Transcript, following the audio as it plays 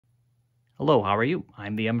Hello, how are you?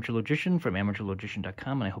 I'm the Amateur Logician from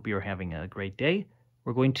amateurlogician.com, and I hope you are having a great day.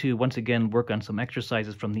 We're going to once again work on some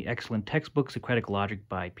exercises from the excellent textbook Socratic Logic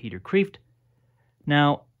by Peter Kreeft.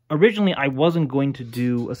 Now, originally I wasn't going to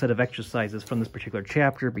do a set of exercises from this particular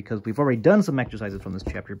chapter because we've already done some exercises from this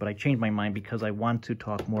chapter, but I changed my mind because I want to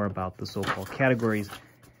talk more about the so-called categories,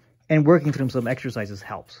 and working through some exercises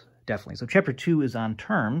helps, definitely. So chapter 2 is on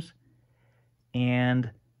terms, and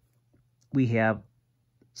we have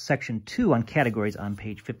section 2 on categories on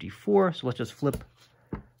page 54. So let's just flip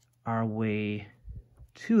our way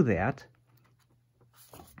to that.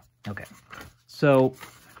 Okay, so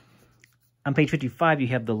on page 55, you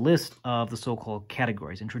have the list of the so-called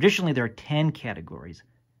categories. And traditionally, there are 10 categories.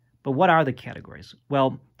 But what are the categories?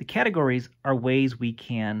 Well, the categories are ways we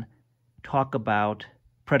can talk about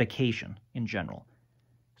predication in general.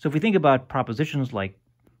 So if we think about propositions like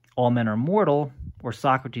all men are mortal or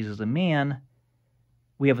Socrates is a man,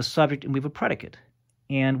 we have a subject and we have a predicate.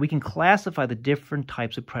 And we can classify the different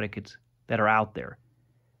types of predicates that are out there.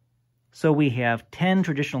 So we have 10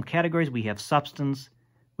 traditional categories. We have substance,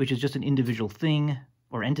 which is just an individual thing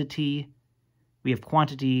or entity. We have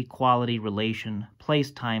quantity, quality, relation,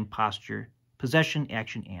 place, time, posture, possession,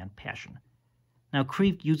 action, and passion. Now,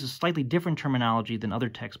 Kreeft uses slightly different terminology than other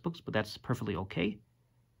textbooks, but that's perfectly okay.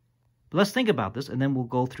 But let's think about this, and then we'll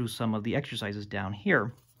go through some of the exercises down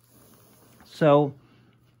here. So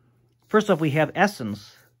first off, we have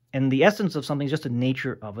essence, and the essence of something is just the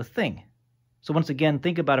nature of a thing. So once again,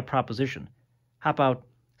 think about a proposition. How about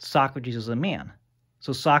Socrates is a man?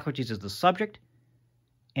 So Socrates is the subject,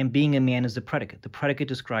 and being a man is the predicate. The predicate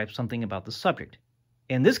describes something about the subject.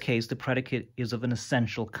 In this case, the predicate is of an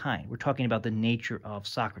essential kind. We're talking about the nature of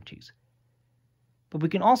Socrates. But we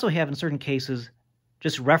can also have, in certain cases,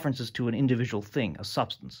 just references to an individual thing, a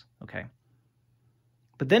substance, okay?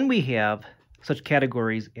 But then we have such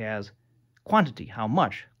categories as quantity, how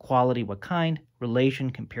much, quality, what kind, relation,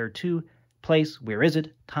 compared to, place, where is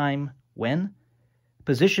it, time, when,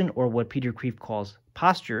 position, or what Peter Kreeft calls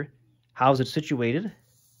posture, how is it situated,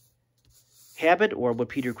 habit, or what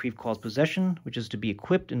Peter Kreeft calls possession, which is to be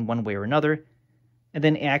equipped in one way or another, and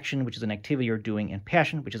then action, which is an activity or doing, and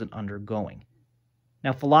passion, which is an undergoing.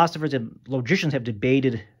 Now, philosophers and logicians have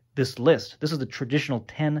debated this list. This is the traditional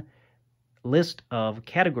 10 list of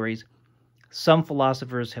categories. Some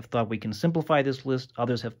philosophers have thought we can simplify this list.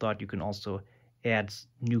 Others have thought you can also add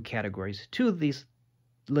new categories to this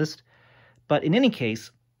list. But in any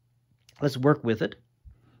case, let's work with it.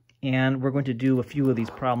 And we're going to do a few of these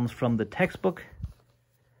problems from the textbook.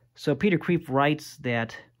 So Peter Kreeft writes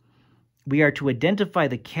that we are to identify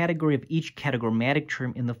the category of each categorematic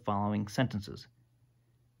term in the following sentences.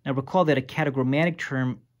 Now recall that a categorematic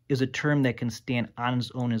term is a term that can stand on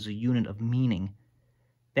its own as a unit of meaning.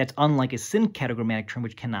 That's unlike a syncategorematic term,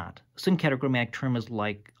 which cannot. A syncategorematic term is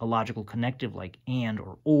like a logical connective like and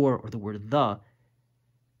or the word the.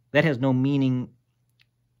 That has no meaning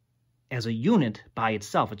as a unit by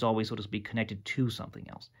itself. It's always, so to speak, connected to something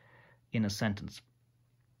else in a sentence.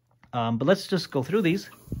 But let's just go through these,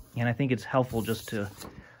 and I think it's helpful just to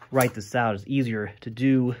write this out. It's easier to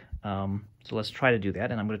do, so let's try to do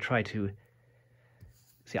that, and I'm going to try to...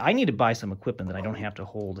 See, I need to buy some equipment that I don't have to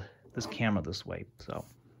hold this camera this way, so...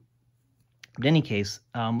 In any case,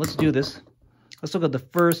 let's do this. Let's look at the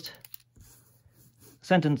first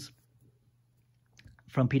sentence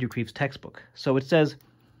from Peter Kreeft's textbook. So it says,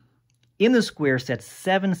 in the square sat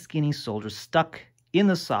 7 skinny soldiers stuck in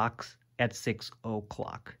the socks at 6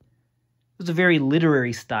 o'clock. There's a very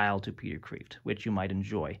literary style to Peter Kreeft, which you might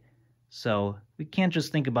enjoy. So we can't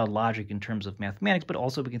just think about logic in terms of mathematics, but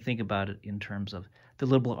also we can think about it in terms of the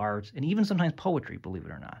liberal arts and even sometimes poetry, believe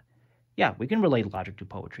it or not. Yeah, we can relate logic to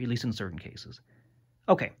poetry, at least in certain cases.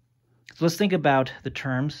 Okay, so let's think about the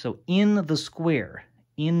terms. So in the square,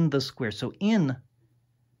 So in the square. So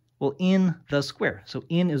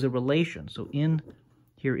in is a relation. So in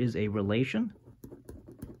here is a relation,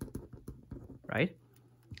 right?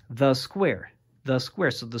 The square. So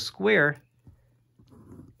the square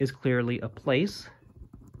is clearly a place.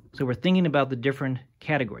 So we're thinking about the different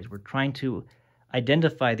categories. We're trying to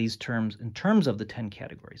identify these terms in terms of the 10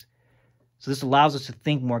 categories. So this allows us to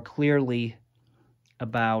think more clearly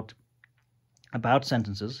about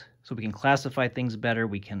sentences, so we can classify things better,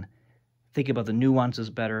 we can think about the nuances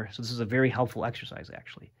better. So this is a very helpful exercise,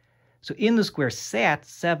 actually. So in the square sat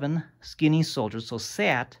 7 skinny soldiers. So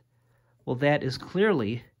sat, well, that is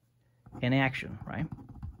clearly an action, right?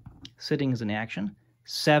 Sitting is an action.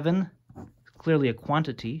 7, clearly a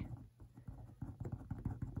quantity.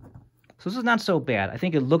 So this is not so bad. I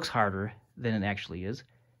think it looks harder than it actually is.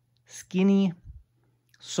 Skinny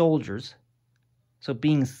soldiers. So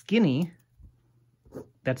being skinny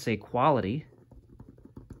that's a quality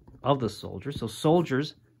of the soldiers. So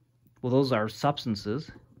soldiers, well, those are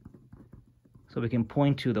substances. So we can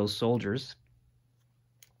point to those soldiers.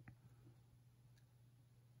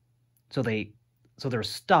 So they're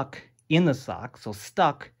stuck in the sock. So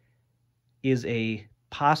stuck is a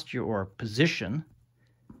posture or position.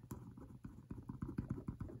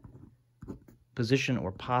 Position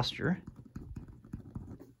or posture.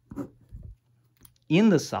 In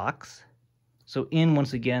the socks. So in,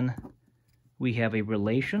 once again, we have a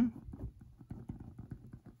relation.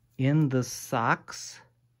 In the socks.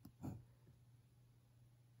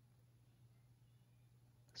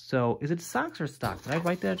 So is it socks or stock? Did I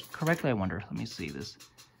write that correctly? I wonder. Let me see this.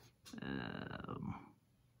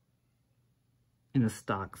 In the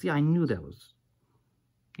stocks. Yeah, I knew that was...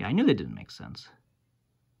 Yeah, I knew that didn't make sense.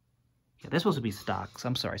 Yeah, that's supposed to be stocks.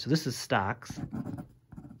 I'm sorry. So this is stocks.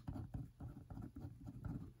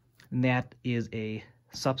 And that is a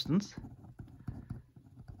substance.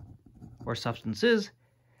 Or substances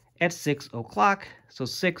at 6 o'clock. So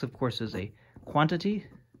 6, of course, is a quantity.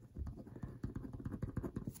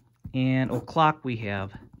 And o'clock, we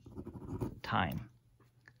have time.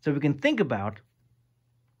 So we can think about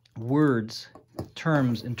words,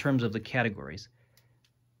 terms, in terms of the categories.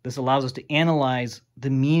 This allows us to analyze the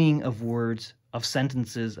meaning of words, of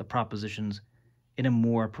sentences, of propositions in a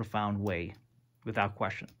more profound way, without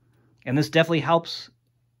question. And this definitely helps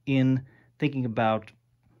in thinking about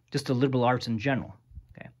just the liberal arts in general.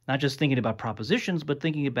 Okay? Not just thinking about propositions, but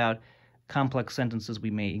thinking about complex sentences we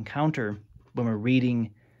may encounter when we're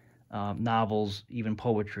reading novels, even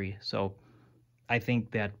poetry. So I think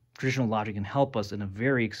that traditional logic can help us in a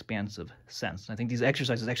very expansive sense. And I think these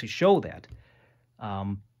exercises actually show that.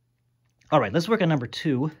 All right, let's work on number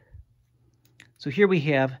 2. So here we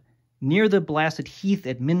have, near the blasted heath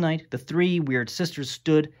at midnight, the 3 weird sisters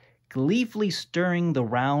stood, gleefully stirring the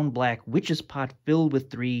round black witch's pot filled with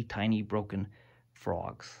 3 tiny broken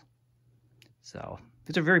frogs. So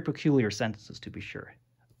these are very peculiar sentences, to be sure.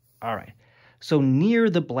 All right. So near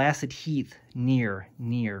the blasted heath, near.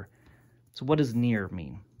 So what does near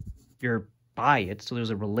mean? You're by it, so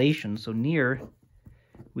there's a relation. So near,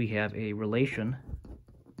 we have a relation.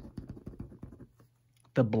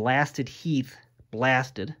 The blasted heath,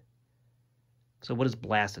 blasted. So what is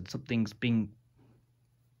blasted? Something's being,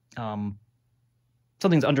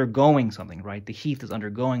 something's undergoing something, right? The heath is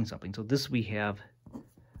undergoing something. So this we have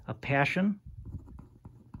a passion.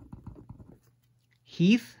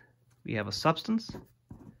 Heath, we have a substance.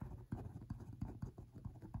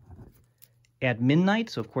 At midnight,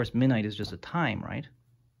 so of course midnight is just a time, right?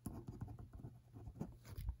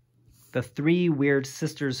 The 3 weird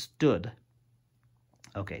sisters stood.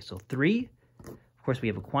 Okay, so 3, of course we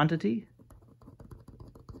have a quantity.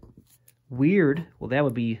 Weird, well that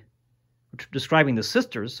would be describing the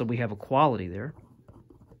sisters, so we have a quality there.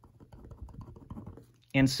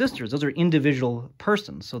 And sisters, those are individual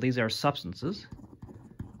persons, so these are substances.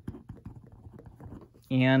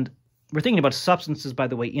 And we're thinking about substances, by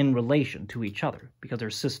the way, in relation to each other, because they're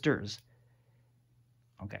sisters.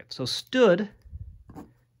 Okay, so stood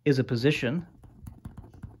is a position,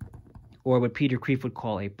 or what Peter Kreeft would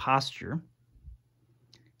call a posture.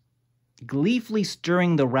 Gleefully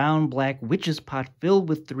stirring the round black witch's pot filled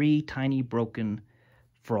with 3 tiny broken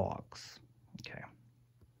frogs. Okay.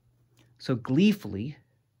 So gleefully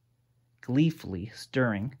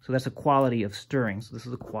stirring. So that's a quality of stirring. So this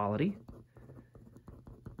is a quality.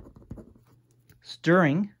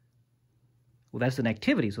 Stirring, well, that's an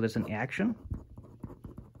activity, so that's an action.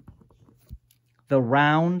 The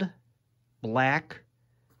round black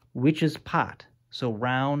witch's pot. So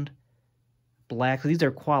round, black, so these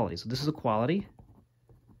are qualities. So this is a quality.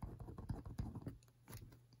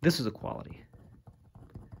 This is a quality.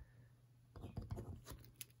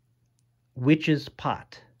 Witch's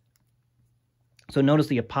pot. So notice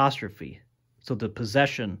the apostrophe. So the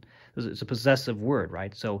possession, it's a possessive word,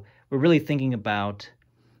 right? So we're really thinking about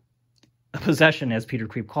a possession, as Peter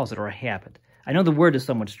Kreeft calls it, or a habit. I know the word is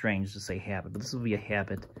somewhat strange to say habit, but this will be a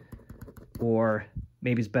habit, or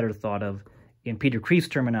maybe it's better thought of, in Peter Kreeft's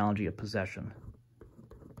terminology, a possession.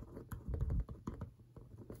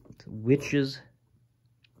 Witch's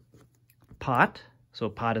pot. So a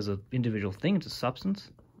pot is an individual thing, it's a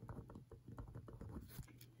substance.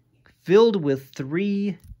 Filled with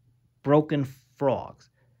 3 broken frogs.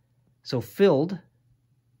 So filled,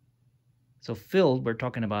 we're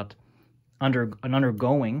talking about an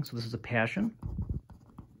undergoing, so this is a passion.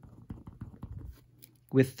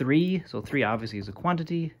 With 3, so 3 obviously is a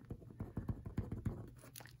quantity.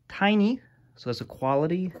 Tiny, so that's a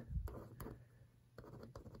quality.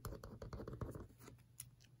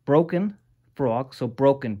 Broken frog, so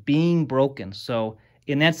broken, being broken. So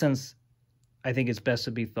in that sense, I think it's best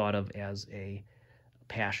to be thought of as a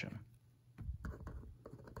passion,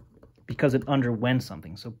 because it underwent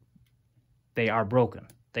something. So they are broken.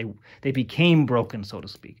 They became broken, so to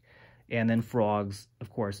speak. And then frogs,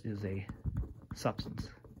 of course, is a substance.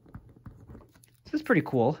 This is pretty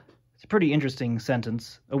cool. It's a pretty interesting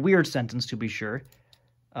sentence, a weird sentence to be sure,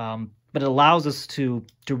 but it allows us to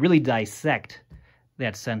really dissect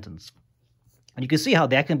that sentence. And you can see how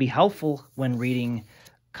that can be helpful when reading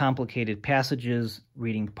complicated passages,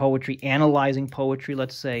 reading poetry, analyzing poetry,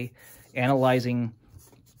 let's say, analyzing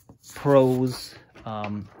prose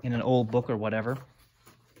in an old book or whatever.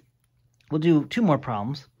 We'll do 2 more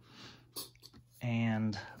problems,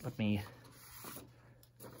 and let me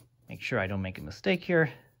make sure I don't make a mistake here,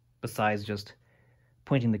 besides just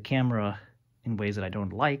pointing the camera in ways that I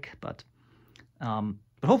don't like, but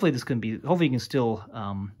hopefully this can be, hopefully you can still,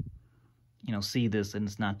 you know, see this and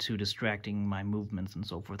it's not too distracting, my movements and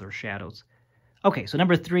so forth, or shadows. Okay, so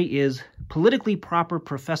number 3 is politically proper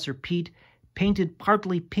Professor Pete, painted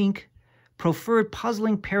partly pink, preferred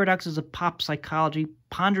puzzling paradoxes of pop psychology,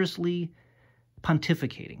 ponderously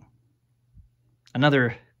pontificating.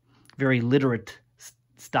 Another very literate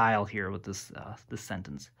style here with this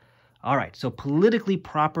sentence. All right, so politically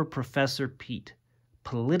proper Professor Pete.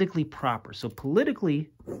 Politically proper. So politically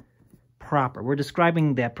proper. We're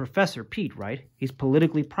describing that Professor Pete, right? He's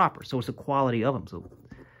politically proper, so it's a quality of him. So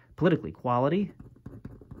politically, quality.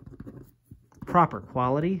 Proper,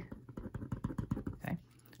 quality. Okay.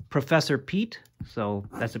 Professor Pete, so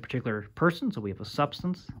that's a particular person, so we have a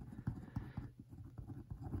substance.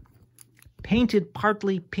 Painted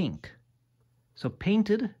partly pink. So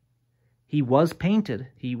painted, he was painted,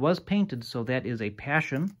 so that is a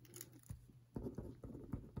passion.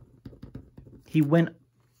 He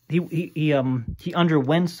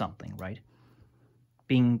underwent something, right?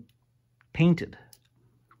 Being painted.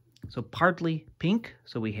 So partly pink,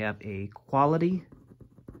 so we have a quality,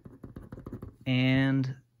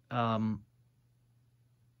 and no,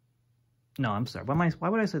 I'm sorry. Why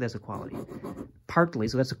would I say that's a quality? Partly,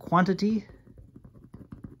 so that's a quantity,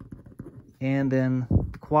 and then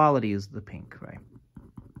the quality is the pink, right?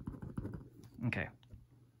 Okay.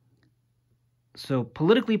 So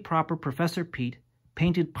politically proper Professor Pete,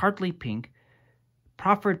 painted partly pink,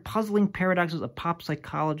 proffered puzzling paradoxes of pop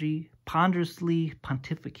psychology, ponderously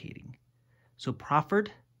pontificating. So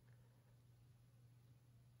proffered,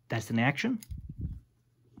 that's an action.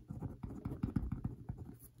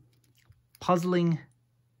 Puzzling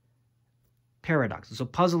paradoxes. So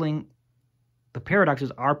puzzling, the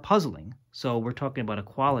paradoxes are puzzling. So we're talking about a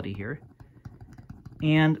quality here.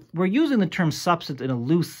 And we're using the term substance in a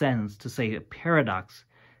loose sense to say a paradox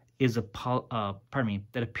is a,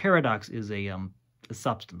 that a paradox is a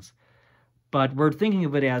substance. But we're thinking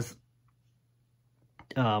of it as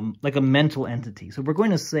like a mental entity. So we're going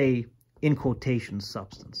to say, in quotation,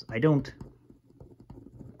 substance. I think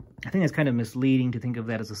that's kind of misleading to think of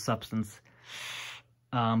that as a substance.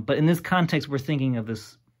 But in this context, we're thinking of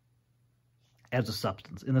this as a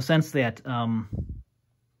substance, in the sense that,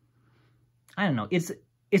 I don't know, it's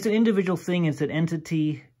an individual thing, it's an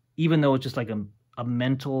entity, even though it's just like a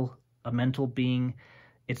mental being.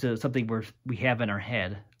 It's something we have in our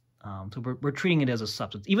head. So we're treating it as a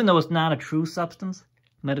substance, even though it's not a true substance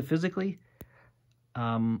metaphysically.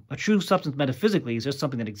 A true substance metaphysically is just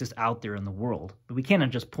something that exists out there in the world, but we cannot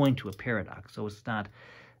just point to a paradox. So it's not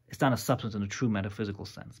a substance in a true metaphysical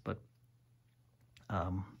sense, but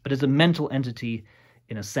it's a mental entity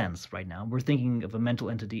in a sense right now. We're thinking of a mental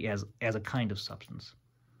entity as a kind of substance.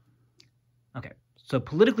 Okay, so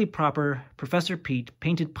politically proper Professor Pete,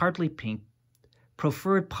 painted partly pink,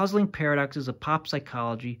 preferred puzzling paradoxes of pop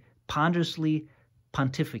psychology, ponderously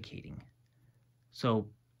pontificating. So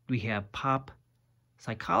we have pop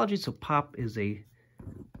psychology, so pop is a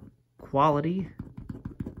quality,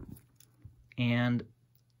 and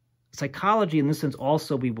psychology in this sense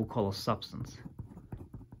also we will call a substance.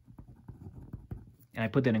 And I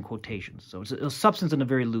put that in quotations. So it's a substance in a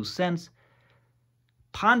very loose sense.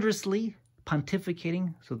 Ponderously,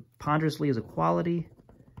 pontificating. So ponderously is a quality.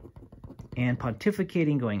 And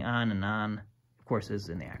pontificating, going on and on, of course, is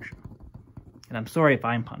an action. And I'm sorry if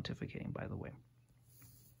I'm pontificating, by the way.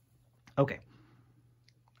 Okay.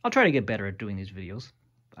 I'll try to get better at doing these videos.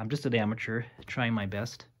 I'm just an amateur, trying my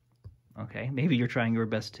best. Okay, maybe you're trying your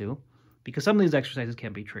best too, because some of these exercises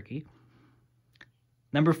can be tricky.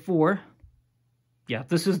 Number 4. Yeah,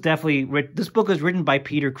 this is definitely, this book is written by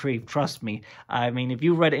Peter Kreeft, trust me. I mean, if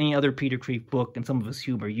you've read any other Peter Kreeft book and some of his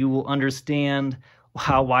humor, you will understand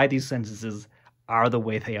why these sentences are the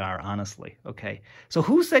way they are, honestly. Okay, so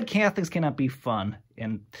who said Catholics cannot be fun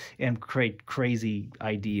and create crazy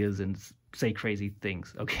ideas and say crazy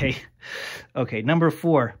things? Okay, okay. Number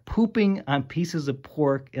 4, pooping on pieces of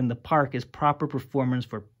pork in the park is proper performance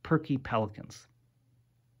for perky pelicans.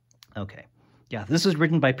 Okay, yeah, this is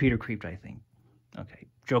written by Peter Kreeft, I think. Okay,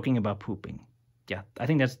 joking about pooping. Yeah, I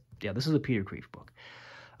think that's, yeah, this is a Peter Kreeft book.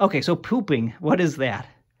 Okay, so pooping, what is that?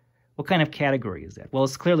 What kind of category is that? Well,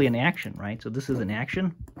 it's clearly an action, right? So this is an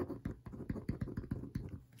action.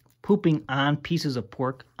 Pooping on pieces of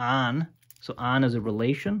pork, on. So on is a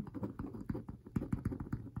relation.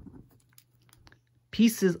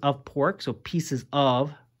 Pieces of pork, so pieces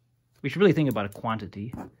of. We should really think about a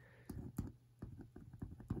quantity.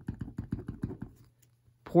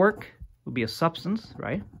 Pork would be a substance,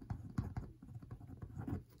 right?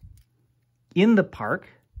 In the park.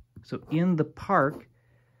 So in the park,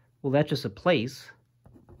 well, that's just a place,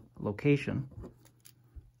 location,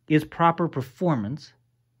 is proper performance.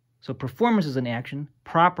 So performance is an action.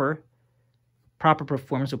 Proper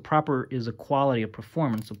performance. So proper is a quality of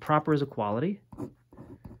performance. So proper is a quality.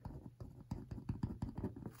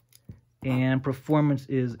 And performance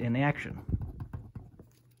is an action.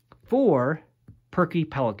 For perky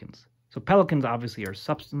pelicans. So pelicans obviously are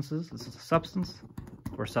substances. This is a substance,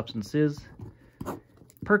 or substances.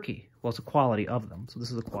 Perky, well, it's a quality of them. So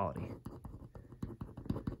this is a quality.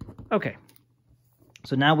 Okay.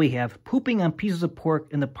 So now we have pooping on pieces of pork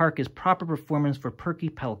in the park is proper performance for perky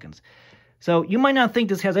pelicans. So you might not think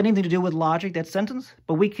this has anything to do with logic, that sentence,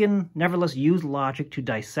 but we can nevertheless use logic to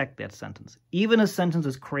dissect that sentence, even a sentence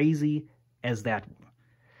as crazy as that one.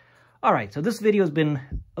 All right, so this video has been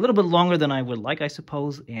a little bit longer than I would like, I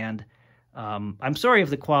suppose, and I'm sorry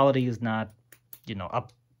if the quality is not, you know,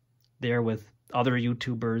 up there with other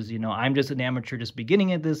YouTubers. You know, I'm just an amateur just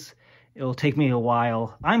beginning at this. It'll take me a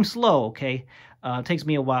while. I'm slow, okay? It takes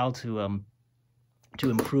me a while to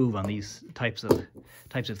improve on these types of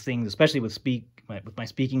things, especially with my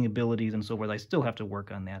speaking abilities and so forth. I still have to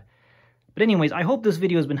work on that. But anyways, I hope this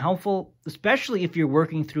video has been helpful, especially if you're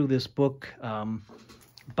working through this book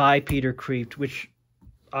by Peter Kreeft, which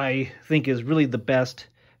I think is really the best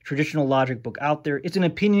traditional logic book out there. It's an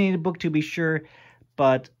opinionated book, to be sure,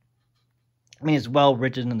 but I mean, it's well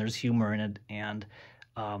written and there's humor in it, and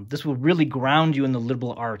this will really ground you in the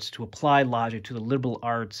liberal arts, to apply logic to the liberal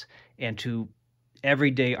arts and to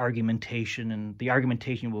everyday argumentation, and the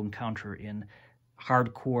argumentation you will encounter in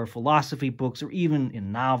hardcore philosophy books, or even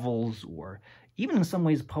in novels, or even in some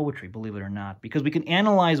ways poetry, believe it or not, because we can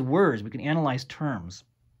analyze words, we can analyze terms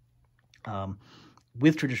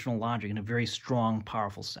with traditional logic in a very strong,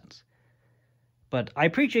 powerful sense. But I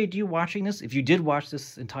appreciate you watching this. If you did watch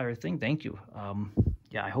this entire thing, thank you.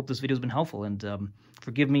 Yeah, I hope this video has been helpful, and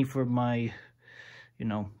forgive me for my, you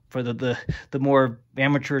know, for the more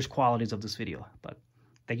amateurish qualities of this video. But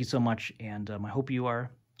thank you so much, and I hope you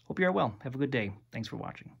are well. Have a good day. Thanks for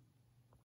watching.